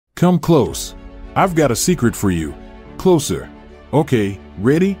Come close. I've got a secret for you. Closer. Okay,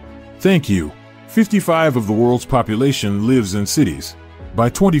 ready? Thank you. 55% of the world's population lives in cities. By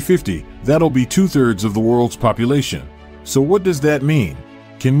 2050, that'll be 2/3 of the world's population. So what does that mean?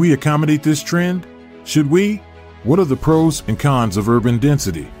 Can we accommodate this trend? Should we? What are the pros and cons of urban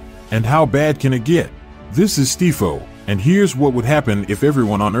density? And how bad can it get? This is Satifo, and here's what would happen if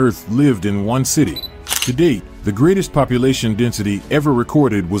everyone on Earth lived in one city. To date, the greatest population density ever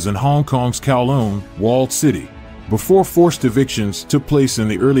recorded was in Hong Kong's Kowloon, walled city. Before forced evictions took place in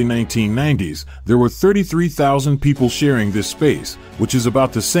the early 1990s, there were 33,000 people sharing this space, which is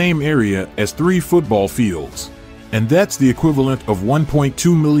about the same area as 3 football fields. And that's the equivalent of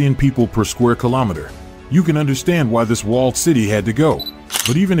 1.2 million people per square kilometer. You can understand why this walled city had to go.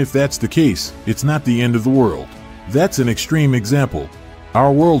 But even if that's the case, it's not the end of the world. That's an extreme example.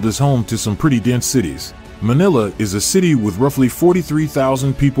 Our world is home to some pretty dense cities. Manila is a city with roughly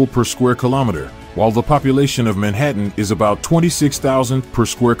 43,000 people per square kilometer, while the population of Manhattan is about 26,000 per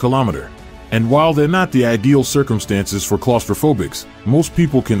square kilometer. And while they're not the ideal circumstances for claustrophobics, most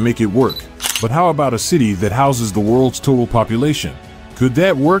people can make it work. But how about a city that houses the world's total population? Could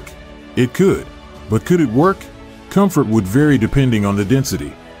that work? It could. But could it work? Comfort would vary depending on the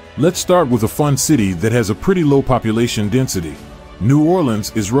density. Let's start with a fun city that has a pretty low population density. New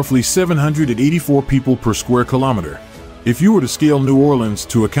Orleans is roughly 784 people per square kilometer. If you were to scale New Orleans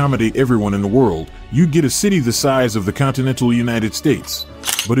to accommodate everyone in the world, you'd get a city the size of the continental United States.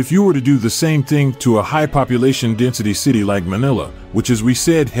 But if you were to do the same thing to a high population density city like Manila, which as we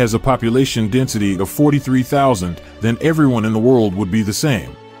said has a population density of 43,000, then everyone in the world would be the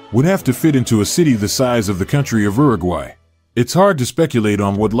same. Would have to fit into a city the size of the country of Uruguay. It's hard to speculate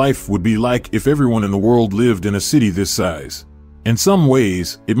on what life would be like if everyone in the world lived in a city this size. In some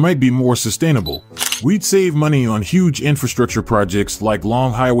ways, it might be more sustainable. We'd save money on huge infrastructure projects like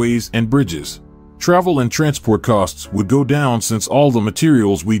long highways and bridges. Travel and transport costs would go down since all the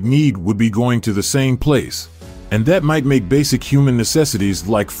materials we'd need would be going to the same place. And that might make basic human necessities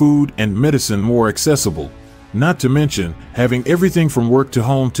like food and medicine more accessible. Not to mention, having everything from work to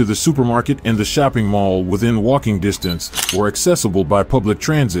home to the supermarket and the shopping mall within walking distance or accessible by public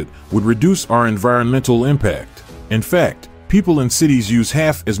transit would reduce our environmental impact. In fact, people in cities use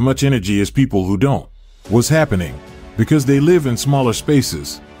half as much energy as people who don't. What's happening? Because they live in smaller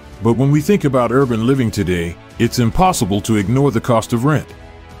spaces. But when we think about urban living today, it's impossible to ignore the cost of rent.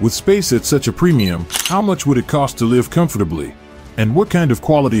 With space at such a premium, how much would it cost to live comfortably? And what kind of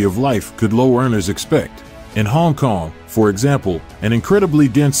quality of life could low earners expect? In Hong Kong, for example, an incredibly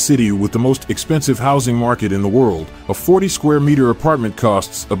dense city with the most expensive housing market in the world, a 40 square meter apartment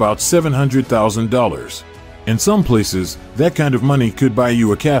costs about $700,000. In some places, that kind of money could buy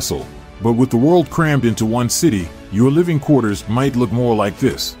you a castle. But with the world crammed into one city, your living quarters might look more like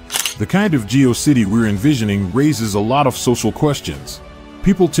this. The kind of geo-city we're envisioning raises a lot of social questions.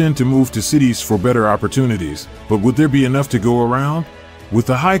 People tend to move to cities for better opportunities, but would there be enough to go around? With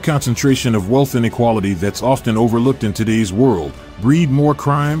the high concentration of wealth inequality that's often overlooked in today's world, breed more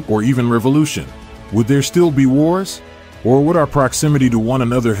crime or even revolution? Would there still be wars? Or would our proximity to one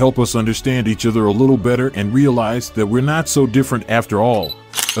another help us understand each other a little better and realize that we're not so different after all?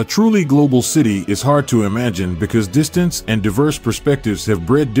 A truly global city is hard to imagine because distance and diverse perspectives have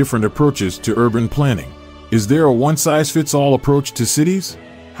bred different approaches to urban planning. Is there a one-size-fits-all approach to cities?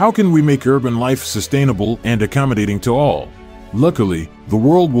 How can we make urban life sustainable and accommodating to all? Luckily, the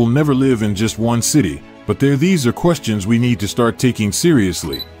world will never live in just one city, but these are questions we need to start taking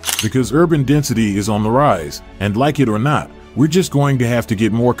seriously. Because urban density is on the rise, and like it or not, we're just going to have to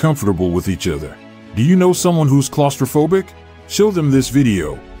get more comfortable with each other. Do you know someone who's claustrophobic? Show them this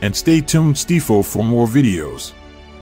video, and stay tuned Satifo for more videos.